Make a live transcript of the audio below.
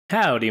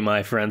Howdy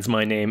my friends,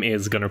 my name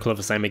is Gunnar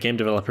Clovis, I'm a game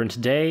developer, and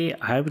today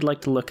I would like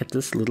to look at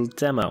this little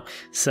demo.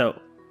 So,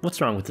 what's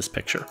wrong with this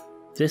picture?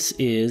 This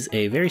is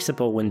a very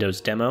simple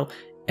Windows demo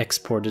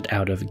exported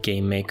out of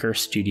GameMaker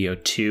Studio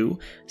 2.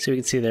 So you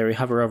can see there, we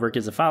hover over, it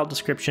gives a file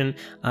description,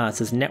 it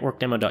says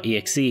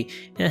networkdemo.exe,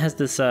 and it has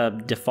this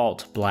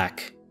default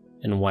black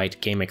and white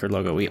GameMaker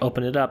logo. We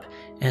open it up,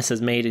 and it says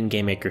made in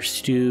GameMaker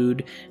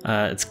Studio.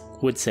 It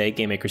would say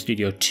GameMaker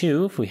Studio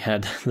 2 if we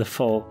had the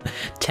full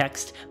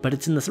text, but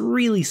it's in this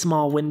really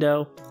small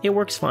window. It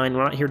works fine.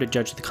 We're not here to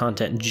judge the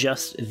content,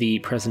 just the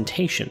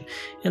presentation.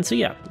 And so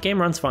yeah, the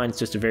game runs fine. It's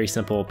just a very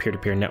simple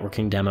peer-to-peer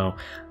networking demo,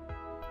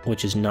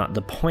 which is not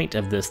the point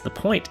of this. The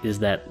point is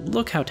that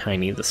look how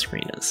tiny the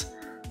screen is.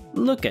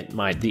 Look at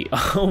the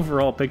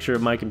overall picture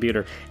of my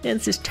computer, and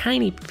it's this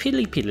tiny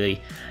piddly,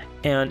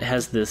 and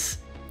has this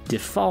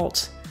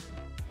default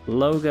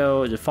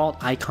logo,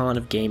 default icon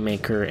of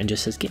GameMaker, and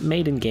just says get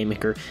made in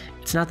GameMaker.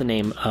 It's not the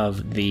name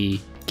of the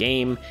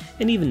game,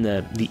 and even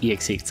the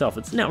exe itself.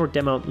 It's a network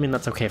demo. I mean,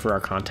 that's okay for our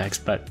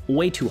context, but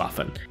way too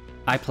often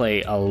I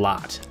play a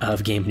lot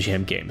of Game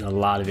Jam games, a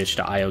lot of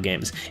itch.io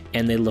games,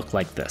 and they look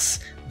like this.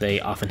 They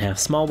often have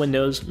small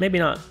windows, maybe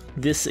not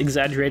this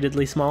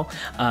exaggeratedly small,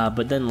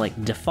 but then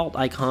like default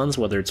icons,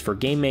 whether it's for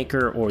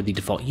GameMaker or the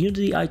default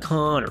Unity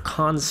icon or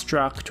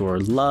Construct or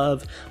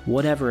Love,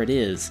 whatever it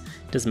is,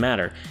 doesn't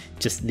matter.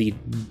 Just the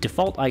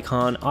default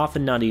icon,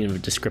 often not even a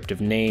descriptive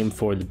name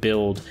for the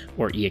build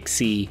or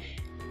exe,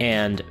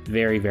 and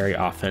very, very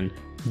often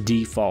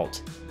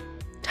default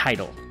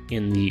title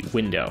in the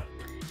window.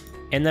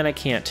 And then I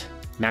can't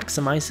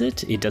maximize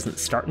it. It doesn't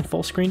start in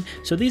full screen.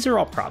 So these are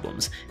all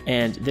problems,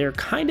 and they're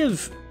kind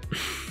of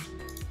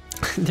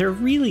they're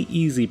really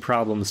easy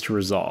problems to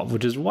resolve,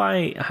 which is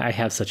why I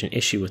have such an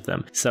issue with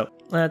them. So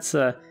let's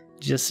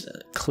just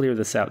clear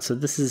this out. So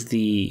this is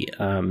the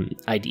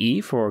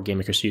IDE for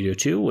GameMaker Studio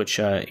 2, which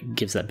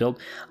gives that build.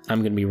 I'm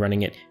going to be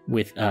running it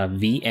with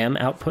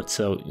VM output.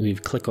 So we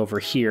click over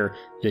here.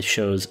 This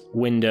shows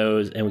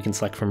Windows, and we can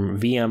select from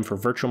VM for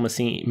virtual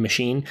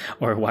machine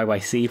or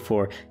YYC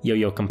for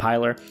yo-yo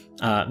compiler.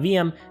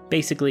 VM,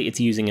 basically, it's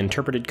using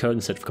interpreted code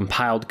instead of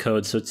compiled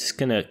code, so it's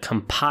going to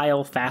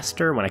compile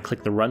faster. When I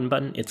click the run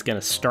button, it's going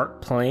to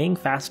start playing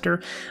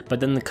faster, but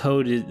then the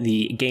code,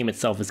 the game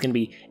itself, is going to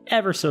be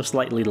ever so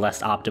slightly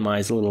less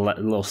optimized, a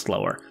little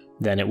slower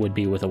than it would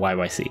be with a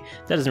YYC.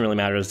 That doesn't really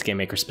matter, it's a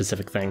GameMaker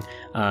specific thing.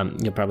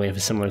 You'll probably have a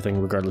similar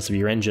thing regardless of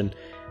your engine.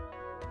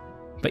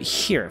 But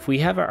here, if we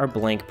have our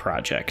blank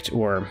project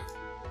or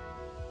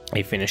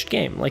a finished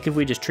game, like if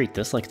we just treat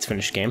this like it's a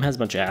finished game, has a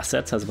bunch of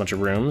assets, has a bunch of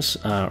rooms,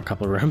 or a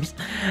couple of rooms,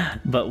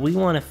 but we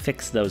want to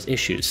fix those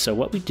issues. So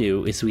what we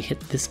do is we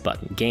hit this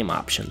button, Game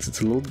Options.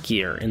 It's a little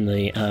gear in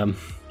the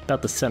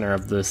about the center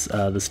of this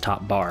this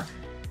top bar.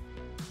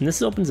 And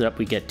this opens it up.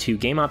 We get to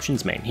Game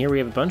Options Main. Here we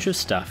have a bunch of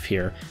stuff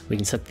here. We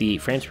can set the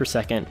frames per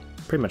second.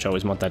 Pretty much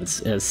always want that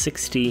as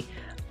 60.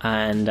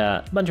 And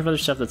a bunch of other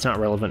stuff that's not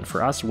relevant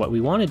for us. What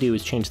we want to do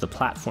is change the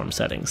platform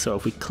settings. So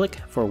if we click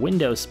for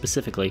Windows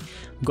specifically,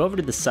 go over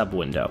to the sub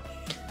window.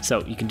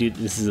 So you can do,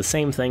 this is the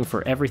same thing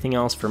for everything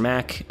else for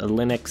Mac,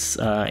 Linux,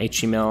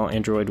 HTML,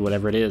 Android,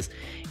 whatever it is.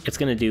 It's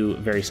going to do a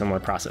very similar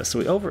process. So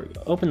we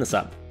open this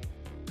up.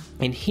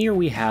 And here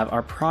we have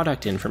our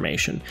product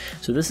information.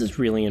 So this is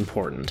really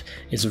important.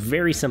 It's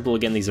very simple.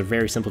 Again, these are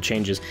very simple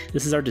changes.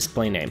 This is our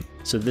display name.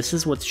 So this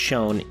is what's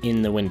shown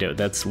in the window.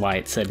 That's why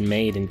it said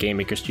made in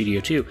GameMaker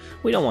Studio 2.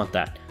 We don't want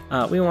that.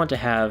 We want to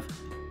have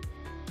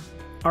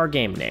our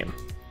game name.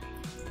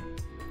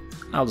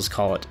 I'll just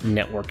call it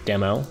Network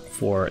Demo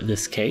for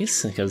this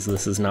case, because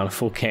this is not a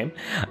full game.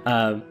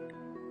 So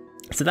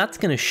that's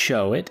going to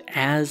show it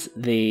as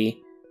the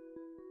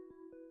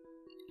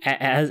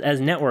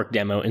as network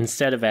demo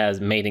instead of as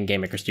made in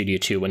GameMaker Studio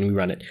 2 when we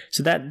run it.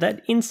 So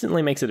that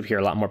instantly makes it appear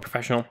a lot more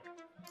professional.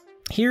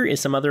 Here is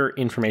some other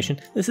information.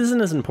 This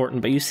isn't as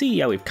important, but you see,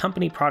 yeah, we have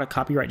company, product,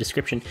 copyright,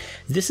 description.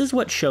 This is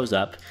what shows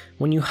up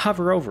when you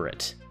hover over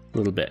it a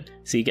little bit.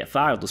 So you get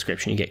file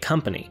description, you get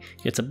company.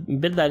 It's a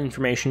bit of that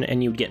information,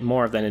 and you get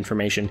more of that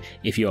information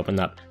if you open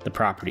up the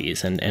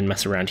properties and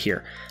mess around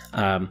here.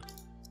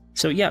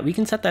 So yeah, we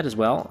can set that as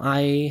well.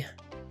 I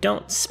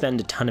don't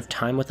spend a ton of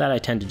time with that. I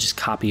tend to just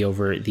copy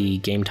over the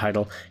game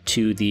title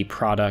to the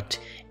product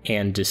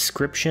and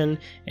description,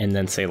 and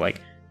then say like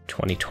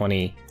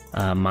 2020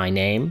 my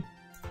name,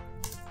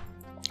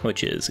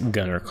 which is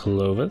Gunnar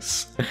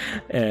Clovis,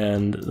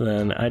 and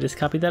then I just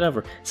copy that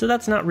over. So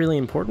that's not really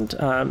important.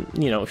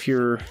 You know, if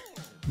you're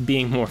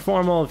being more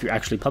formal, if you're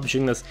actually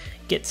publishing this,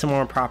 get some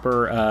more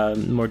proper,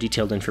 more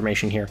detailed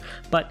information here.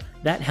 But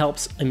that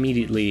helps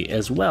immediately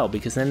as well,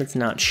 because then it's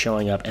not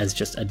showing up as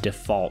just a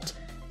default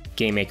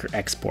GameMaker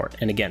export.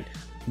 And again,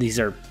 this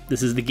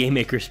is the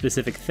GameMaker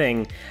specific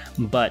thing,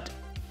 but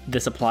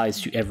this applies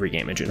to every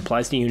game engine. It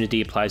applies to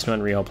Unity, applies to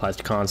Unreal, applies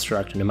to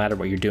Construct. No matter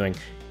what you're doing,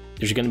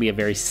 there's going to be a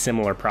very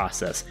similar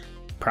process.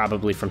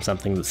 probably from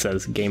something that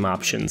says Game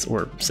Options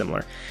or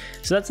similar.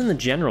 So that's in the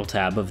General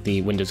tab of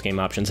the Windows Game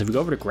Options. If we go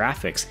over to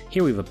Graphics,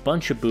 here we have a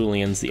bunch of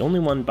Booleans. The only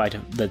one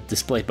that's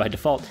displayed by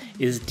default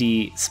is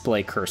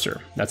Display Cursor.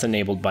 That's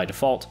enabled by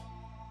default.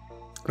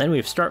 Then we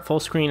have Start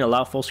Full Screen,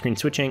 Allow Full Screen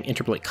Switching,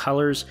 Interpolate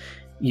Colors,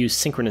 Use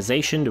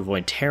Synchronization to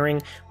avoid tearing,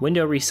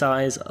 Window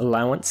Resize,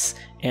 Allowance,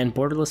 and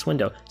Borderless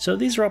Window. So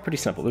these are all pretty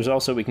simple. There's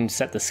also, we can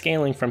set the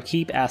scaling from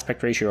Keep,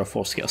 Aspect Ratio, or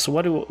Full Scale. So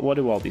what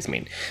do all these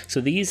mean?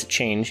 So these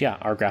change,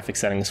 our graphic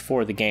settings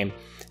for the game.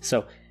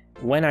 So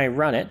when I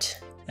run it,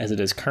 as it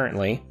is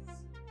currently,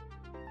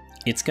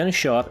 it's going to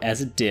show up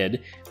as it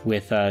did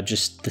with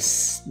just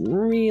this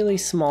really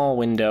small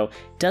window.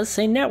 It does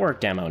say Network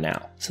Demo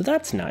now, so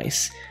that's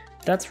nice.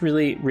 That's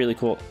really, really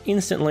cool.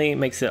 Instantly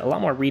makes it a lot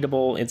more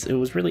readable. It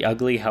was really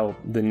ugly how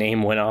the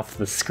name went off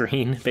the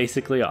screen,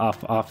 basically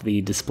off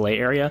the display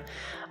area,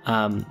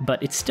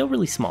 but it's still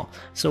really small.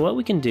 So what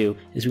we can do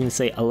is we can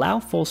say Allow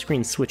Full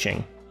Screen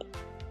Switching,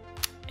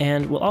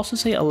 and we'll also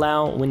say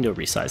Allow Window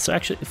Resize. So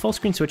actually, full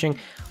screen switching,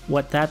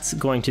 what that's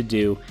going to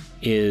do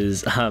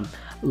is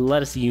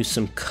let us use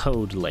some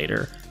code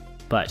later.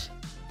 But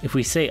if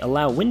we say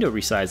Allow Window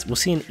Resize, we'll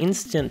see an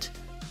instant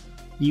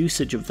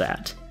usage of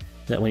that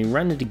when we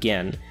run it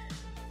again,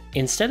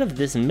 instead of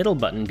this middle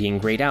button being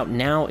grayed out,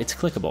 now it's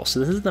clickable. So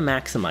this is the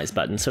maximize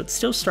button. So it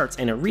still starts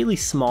in a really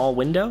small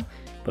window,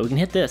 but we can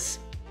hit this.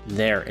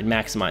 There, it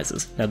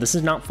maximizes. Now this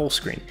is not full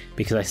screen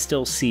because I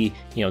still see,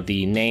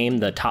 the name,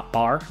 the top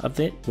bar of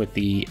it with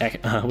the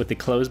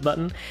close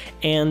button,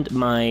 and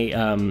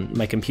my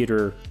my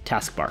computer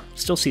taskbar.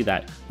 Still see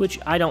that, which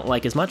I don't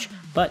like as much,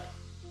 but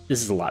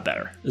this is a lot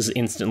better. This is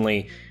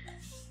instantly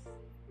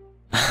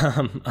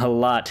a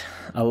lot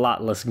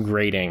less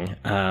grating.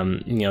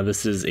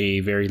 This is a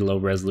very low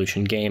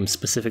resolution game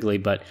specifically,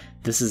 but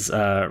this is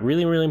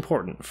really, really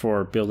important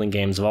for building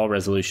games of all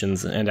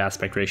resolutions and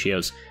aspect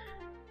ratios.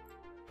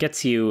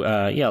 Gets you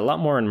a lot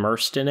more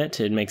immersed in it.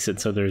 It makes it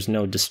so there's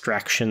no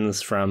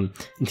distractions from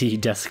the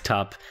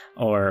desktop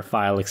or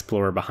file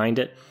explorer behind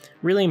it.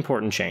 Really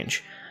important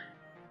change.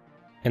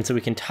 And so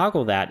we can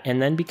toggle that,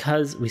 and then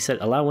because we said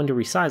Allow Window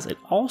Resize, it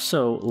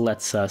also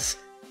lets us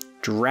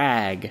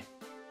drag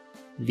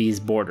these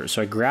borders.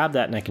 So I grab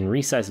that and I can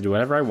resize it to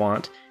whatever I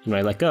want, and when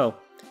I let go,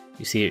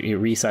 you see it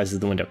resizes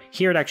the window.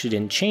 Here it actually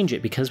didn't change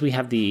it because we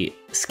have the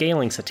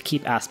scaling set to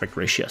Keep Aspect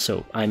Ratio.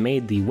 So I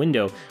made the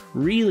window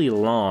really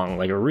long,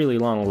 like a really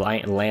long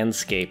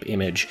landscape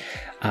image,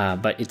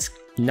 but it's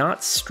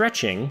not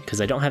stretching because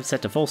I don't have it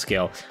set to full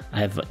scale. I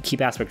have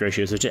Keep Aspect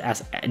Ratio, so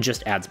it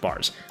just adds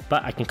bars.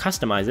 But I can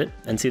customize it,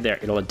 and see there,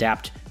 it'll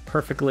adapt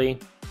perfectly.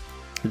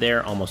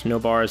 There, almost no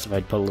bars. If I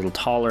put a little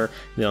taller,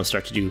 then it'll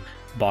start to do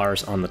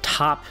bars on the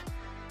top.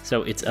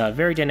 So it's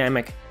very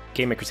dynamic.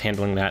 GameMaker's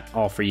handling that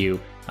all for you.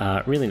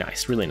 Really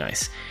nice, really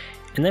nice.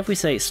 And then if we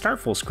say Start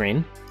Full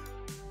Screen,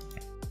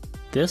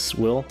 this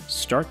will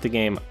start the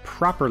game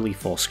properly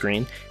full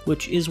screen,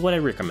 which is what I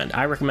recommend.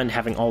 I recommend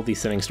having all these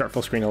settings: Start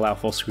Full Screen, Allow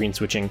Full Screen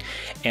Switching,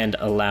 and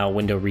Allow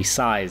Window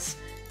Resize,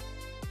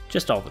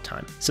 just all the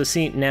time. So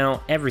see,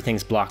 now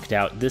everything's blocked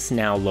out. This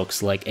now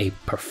looks like a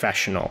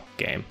professional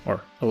game,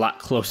 or a lot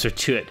closer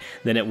to it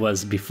than it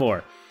was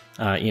before.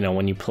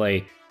 When you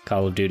play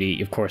Call of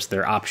Duty, of course,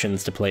 there are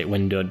options to play it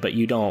windowed, but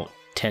you don't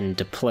tend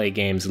to play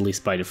games, at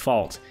least by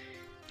default,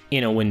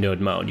 in a windowed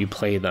mode. You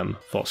play them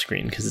full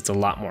screen because it's a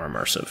lot more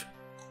immersive.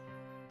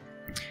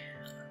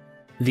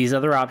 These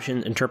other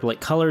options, Interpolate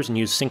Colors and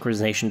Use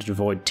Synchronization to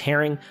avoid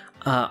tearing,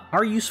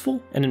 are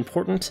useful and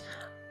important.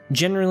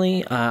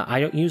 Generally, I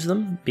don't use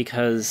them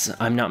because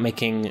I'm not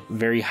making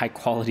very high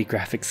quality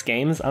graphics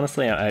games.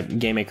 Honestly,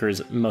 GameMaker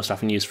is most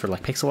often used for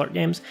like pixel art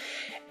games,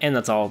 and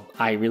that's all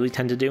I really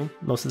tend to do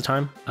most of the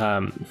time.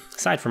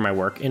 Aside from my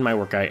work, in my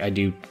work I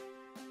do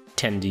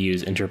tend to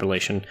use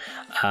interpolation.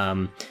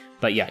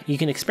 But yeah, you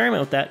can experiment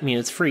with that. I mean,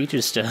 it's free to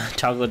just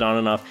toggle it on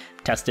and off,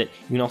 test it.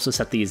 You can also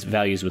set these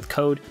values with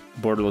code.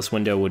 Borderless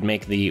window would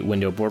make the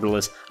window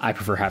borderless. I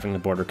prefer having the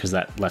border because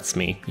that lets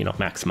me,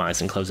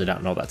 maximize and close it out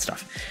and all that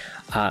stuff.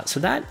 So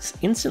that's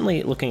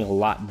instantly looking a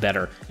lot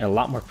better and a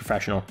lot more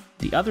professional.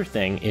 The other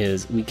thing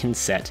is we can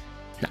set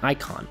an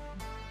icon.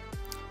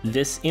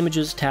 This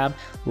Images tab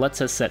lets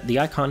us set the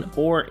icon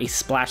or a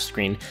splash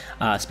screen.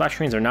 Splash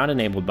screens are not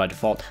enabled by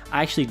default.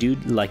 I actually do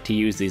like to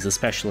use these,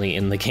 especially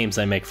in the games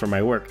I make for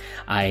my work.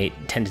 I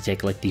tend to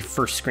take like the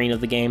first screen of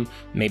the game,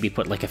 maybe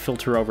put like a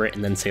filter over it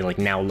and then say like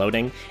now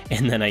loading,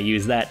 and then I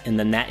use that, and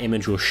then that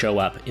image will show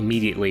up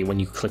immediately when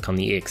you click on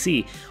the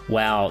exe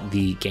while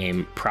the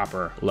game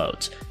proper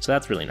loads. So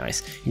that's really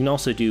nice. You can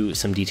also do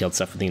some detailed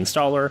stuff with the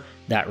installer.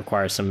 That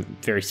requires some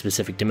very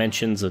specific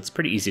dimensions, so it's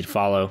pretty easy to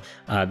follow.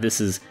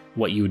 This is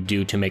what you would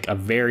do to make a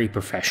very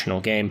professional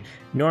game.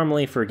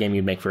 Normally, for a game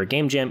you'd make for a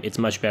game jam, it's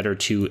much better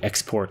to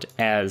export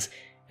as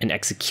an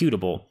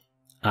executable.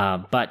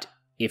 But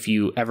if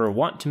you ever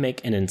want to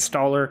make an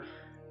installer,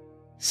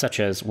 such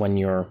as when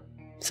you're,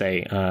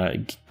 say,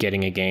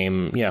 getting a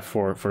game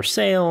for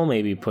sale,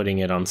 maybe putting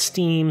it on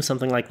Steam,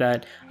 something like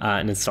that,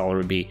 an installer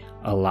would be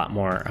a lot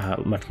more,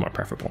 much more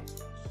preferable.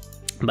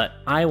 But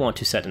I want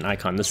to set an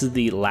icon. This is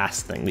the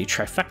last thing, the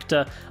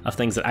trifecta of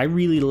things that I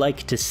really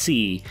like to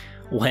see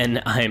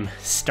when I'm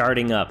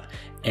starting up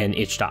an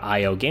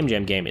itch.io game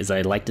jam game is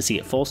I like to see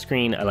it full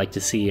screen. I like to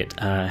see it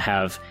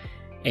have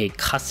a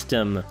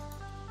custom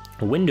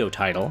window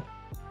title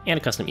and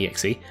a custom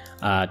exe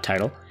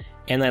title,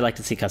 and I like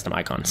to see custom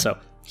icons. So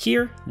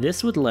here,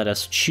 this would let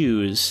us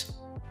choose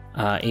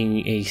a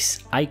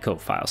ICO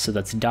file. So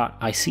that's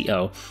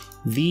 .ico.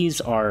 These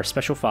are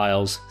special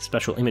files,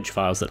 special image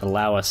files that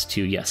allow us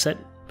to, set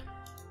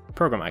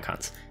program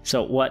icons.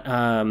 So what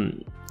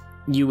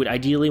you would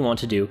ideally want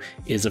to do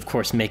is, of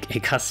course, make a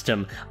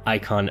custom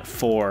icon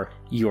for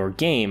your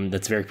game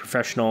that's very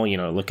professional.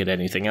 Look at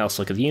anything else.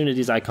 Look at the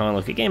Unity's icon,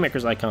 look at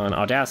GameMaker's icon,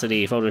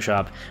 Audacity,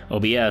 Photoshop,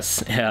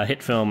 OBS,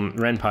 HitFilm,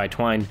 RenPy,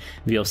 Twine,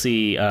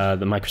 VLC,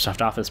 the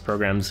Microsoft Office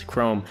programs,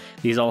 Chrome.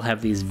 These all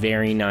have these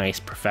very nice,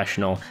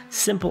 professional,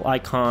 simple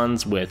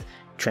icons with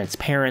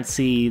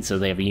transparency, so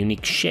they have a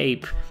unique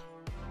shape.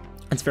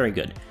 It's very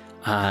good.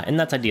 And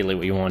that's ideally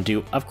what you want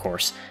to do, of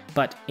course.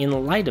 But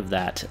in light of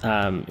that,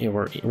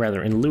 or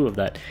rather in lieu of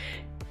that,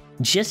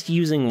 just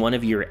using one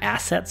of your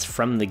assets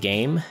from the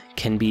game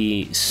can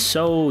be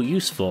so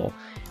useful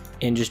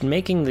in just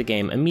making the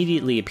game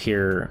immediately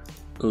appear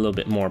a little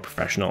bit more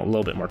professional, a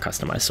little bit more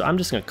customized. So I'm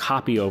just going to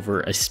copy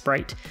over a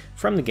sprite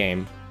from the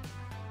game.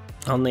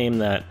 I'll name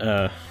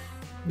that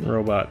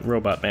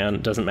Robot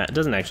Man. Doesn't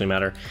actually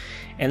matter.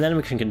 And then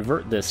we can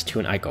convert this to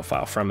an ICO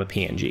file from a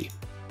PNG.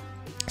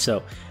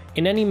 So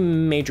in any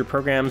major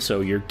program,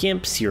 so your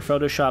GIMPs, your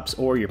Photoshops,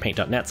 or your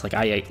Paint.nets, like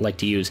I like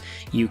to use,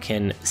 you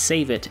can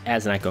save it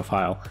as an ICO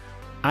file.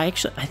 I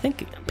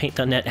think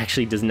Paint.net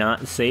actually does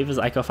not save as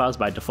ICO files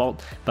by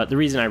default, but the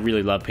reason I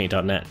really love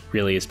Paint.net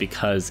really is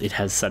because it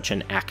has such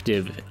an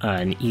active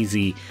and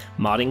easy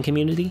modding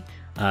community.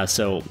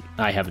 So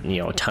I have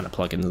a ton of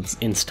plugins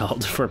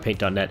installed for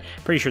Paint.net.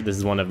 Pretty sure this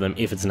is one of them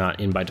if it's not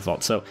in by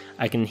default. So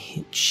I can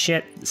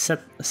set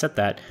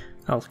that.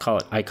 I'll call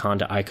it icon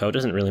to ICO.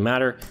 Doesn't really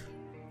matter.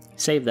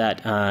 Save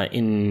that.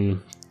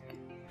 In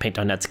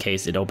Paint.net's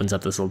case, it opens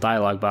up this little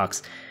dialog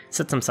box.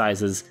 Set some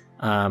sizes.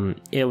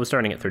 It was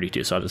starting at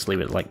 32, so I'll just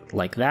leave it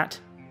like that.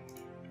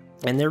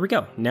 And there we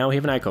go. Now we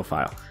have an ICO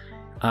file.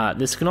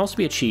 This can also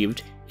be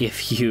achieved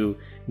if you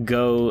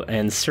go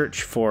and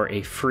search for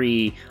a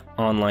free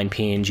online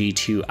PNG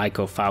to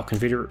ICO file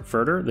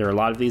converter. There are a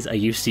lot of these. I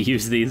used to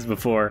use these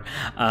before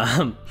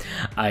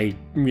I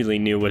really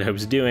knew what I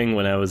was doing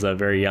when I was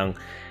very young.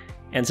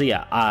 And so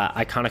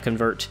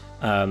Iconoconvert,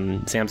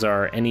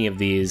 Zamzar, any of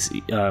these.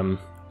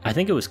 I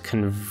think it was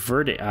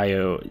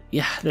Convert.io.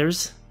 Yeah,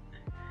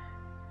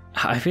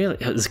 I feel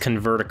like it was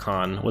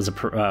Converticon was a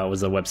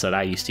website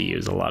I used to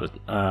use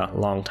a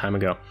long time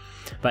ago.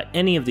 But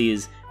any of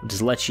these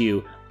just let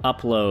you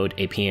upload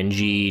a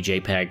PNG,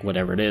 JPEG,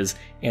 whatever it is,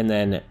 and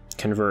then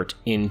convert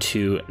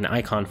into an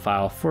icon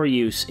file for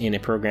use in a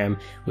program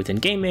within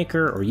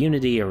GameMaker or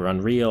Unity or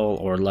Unreal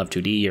or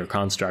Love2D or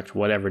Construct,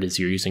 whatever it is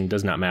you're using,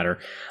 does not matter.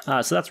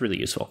 So that's really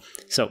useful.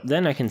 So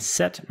then I can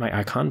set my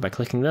icon by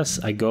clicking this.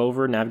 I go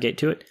over, navigate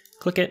to it,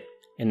 click it,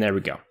 and there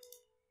we go.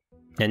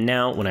 And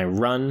now when I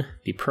run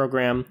the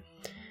program,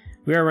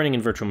 we are running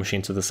in virtual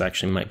machine, so this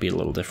actually might be a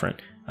little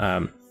different.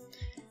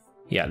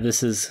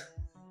 This is,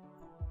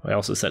 I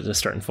also set it to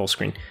start in full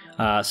screen.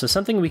 So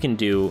something we can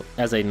do,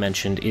 as I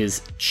mentioned,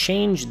 is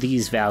change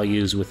these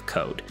values with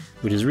code,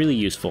 which is really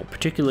useful,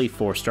 particularly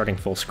for starting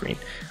full screen.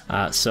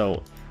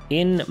 So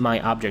in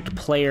my object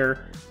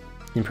player,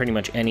 in pretty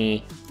much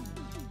any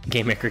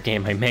GameMaker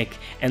game I make,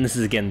 and this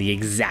is again the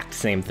exact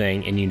same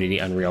thing in Unity,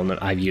 Unreal, and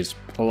I've used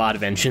a lot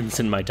of engines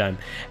in my time.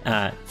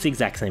 It's the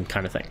exact same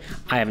kind of thing.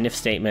 I have an if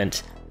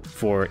statement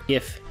for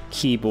if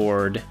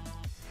keyboard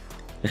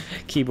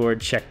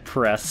check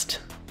pressed,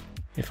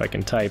 if I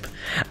can type,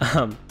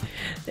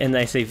 and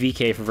I say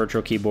VK for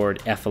virtual keyboard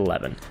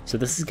F11. So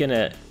this is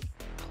gonna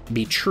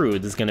be true.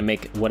 This is gonna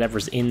make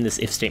whatever's in this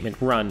if statement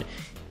run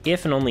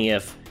if and only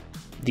if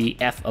the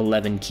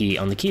F11 key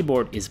on the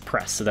keyboard is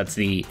pressed. So that's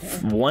the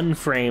one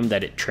frame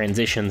that it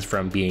transitions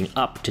from being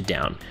up to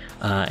down.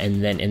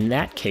 And then in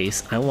that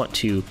case, I want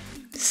to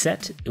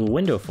set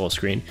window full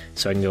screen.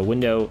 So I can go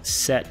window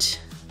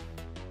set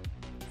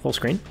full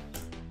screen.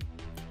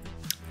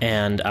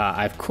 And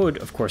I could,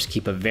 of course,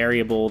 keep a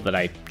variable that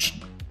I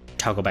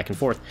toggle back and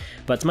forth,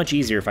 but it's much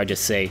easier if I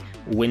just say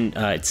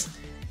it's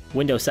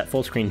window set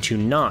full screen to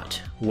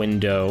not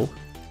window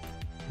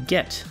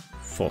get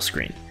full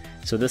screen.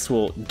 So this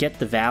will get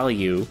the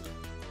value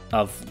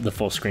of the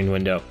full screen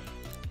window,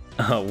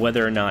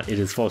 whether or not it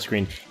is full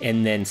screen,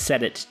 and then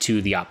set it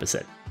to the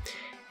opposite.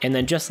 And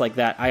then just like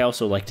that, I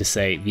also like to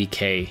say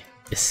VK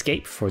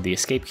escape for the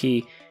escape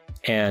key,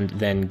 and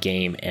then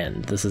game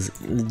end. This is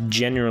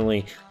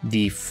generally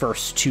the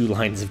first two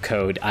lines of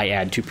code I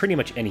add to pretty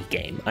much any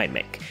game I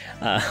make,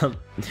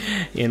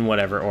 in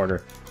whatever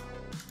order.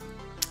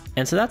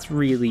 And so that's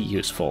really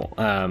useful.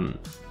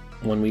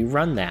 When we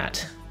run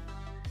that,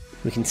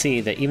 we can see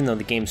that even though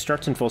the game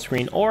starts in full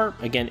screen, or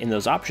again in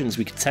those options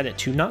we could set it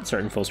to not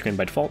start in full screen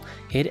by default,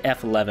 hit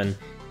F11.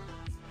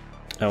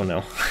 Oh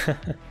no.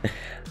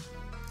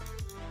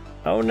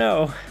 Oh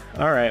no.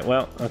 All right,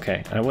 well,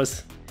 okay.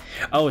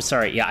 Oh,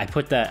 sorry. Yeah, I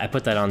put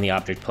that on the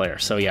object player.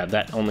 So yeah,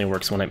 that only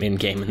works when I'm in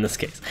game in this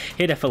case.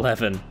 Hit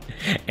F11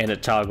 and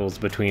it toggles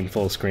between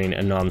full screen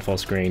and non-full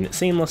screen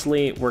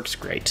seamlessly. Works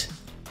great.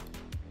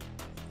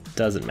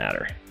 Doesn't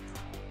matter.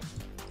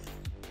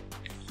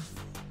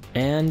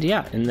 And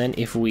yeah, and then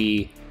if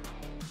we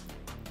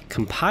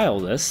compile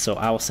this, so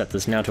I'll set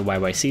this now to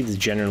YYC. This is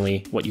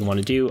generally what you want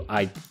to do.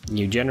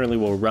 You generally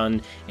will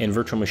run in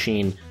virtual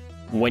machine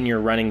when you're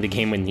running the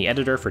game in the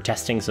editor for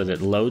testing so that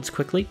it loads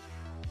quickly.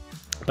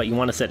 But you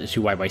want to set it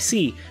to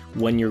YYC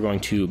when you're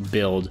going to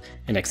build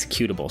an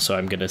executable. So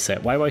I'm going to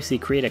set YYC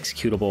create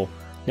executable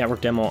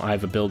network demo. I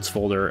have a builds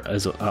folder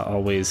as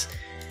always.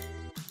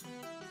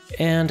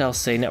 And I'll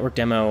say network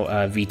demo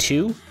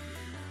v2.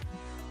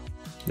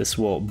 This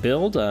will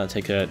build,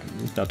 take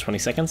about 20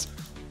 seconds.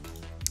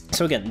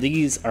 So again,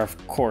 these are,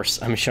 of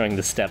course, I'm showing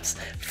the steps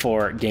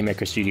for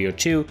GameMaker Studio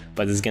 2,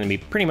 but this is going to be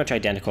pretty much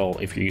identical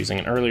if you're using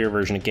an earlier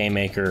version of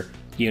GameMaker,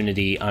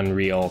 Unity,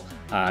 Unreal,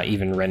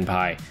 even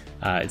RenPy.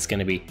 It's going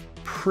to be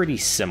pretty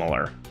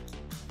similar.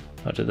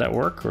 Oh, did that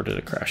work or did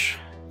it crash?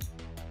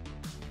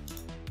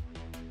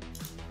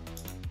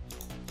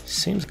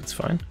 Seems like it's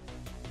fine.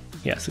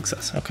 Yeah,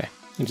 success. Okay.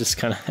 It just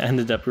kind of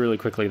ended up really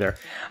quickly there.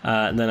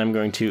 Then I'm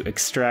going to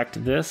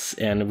extract this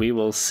and we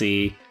will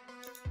see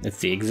it's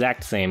the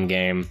exact same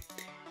game,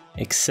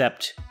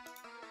 except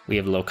we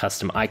have a little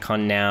custom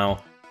icon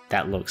now.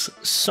 That looks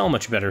so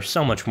much better,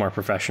 so much more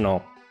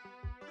professional.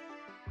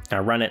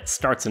 Now run it,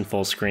 starts in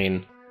full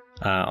screen.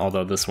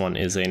 Although this one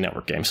is a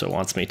network game, so it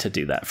wants me to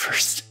do that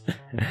first.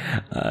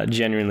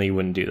 Genuinely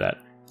wouldn't do that.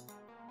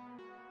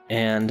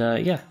 And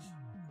yeah.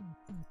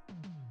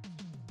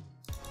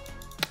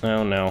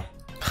 Oh no.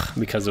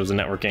 Because it was a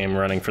network game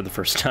running for the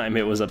first time,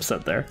 it was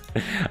upset there.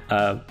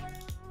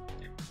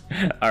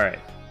 Alright.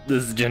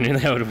 This is generally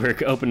how it would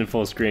work. Open in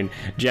full screen.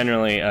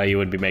 Generally, you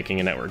would be making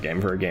a network game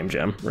for a game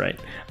jam, right?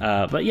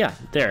 But yeah,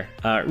 there.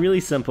 Really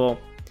simple.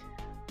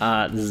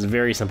 This is a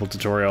very simple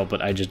tutorial,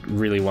 but I just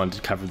really wanted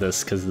to cover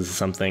this because this is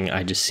something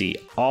I just see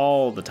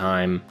all the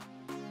time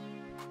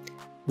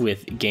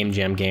with game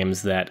jam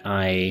games that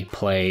I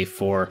play,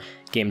 for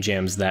game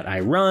jams that I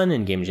run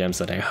and game jams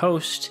that I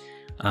host,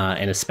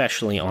 and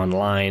especially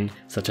online,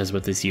 such as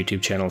with this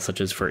YouTube channel, such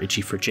as for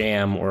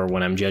Itchy4Jam, or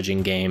when I'm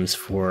judging games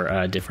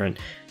for different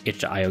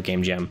itch.io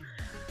game jam.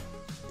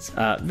 It's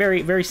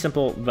very, very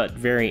simple, but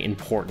very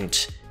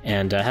important,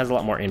 and has a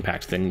lot more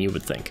impact than you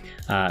would think.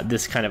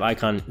 This kind of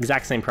icon,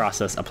 exact same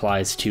process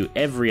applies to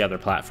every other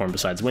platform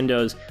besides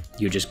Windows.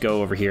 You just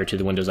go over here to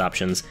the Windows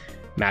options,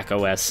 Mac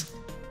OS,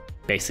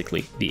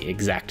 basically the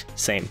exact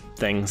same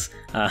things.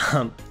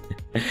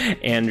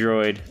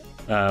 Android,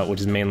 which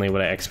is mainly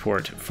what I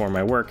export for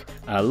my work.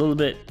 A little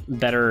bit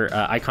better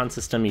icon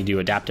system. You do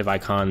adaptive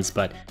icons,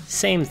 but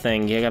same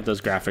thing. You have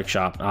those graphic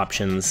shop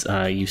options.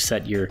 You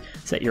set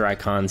your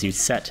icons. You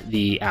set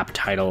the app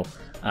title,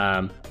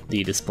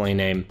 the display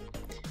name,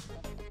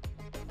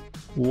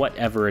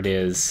 whatever it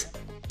is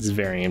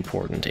very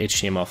important.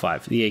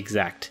 HTML5, the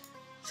exact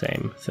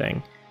same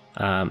thing.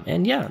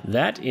 And yeah,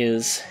 that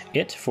is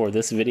it for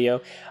this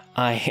video.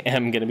 I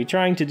am going to be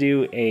trying to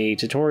do a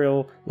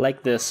tutorial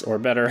like this or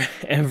better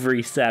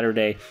every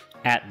Saturday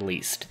at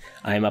least.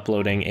 I am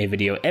uploading a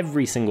video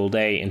every single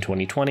day in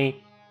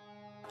 2020.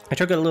 I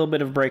took a little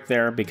bit of a break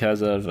there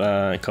because of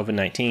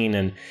COVID-19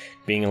 and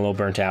being a little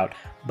burnt out,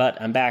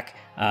 but I'm back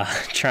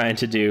trying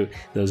to do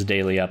those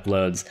daily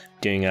uploads,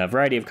 doing a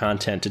variety of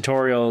content,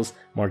 tutorials,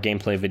 more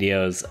gameplay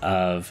videos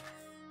of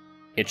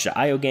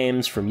itch.io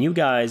games from you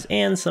guys,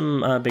 and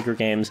some bigger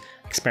games,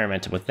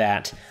 experimented with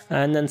that,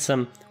 and then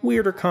some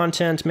weirder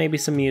content, maybe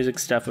some music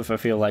stuff if I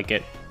feel like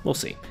it. We'll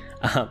see.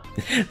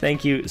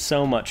 Thank you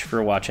so much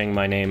for watching.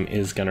 My name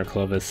is Gunnar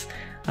Clovis.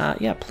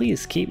 Yeah,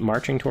 please keep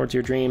marching towards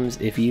your dreams.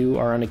 If you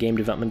are on a game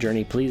development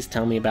journey, please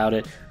tell me about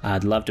it.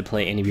 I'd love to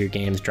play any of your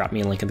games. Drop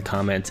me a link in the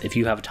comments. If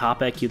you have a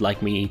topic you'd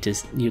like me to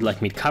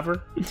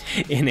cover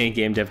in a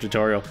game dev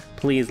tutorial,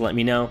 please let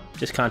me know.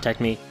 Just contact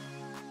me.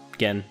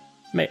 Again,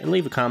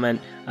 leave a comment.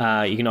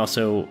 You can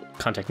also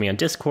contact me on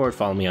Discord,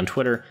 follow me on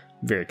Twitter.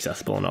 Very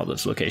accessible in all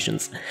those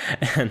locations.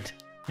 And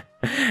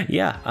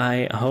yeah,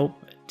 I hope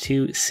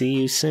to see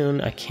you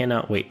soon. I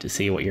cannot wait to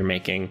see what you're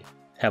making.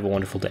 Have a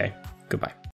wonderful day. Goodbye.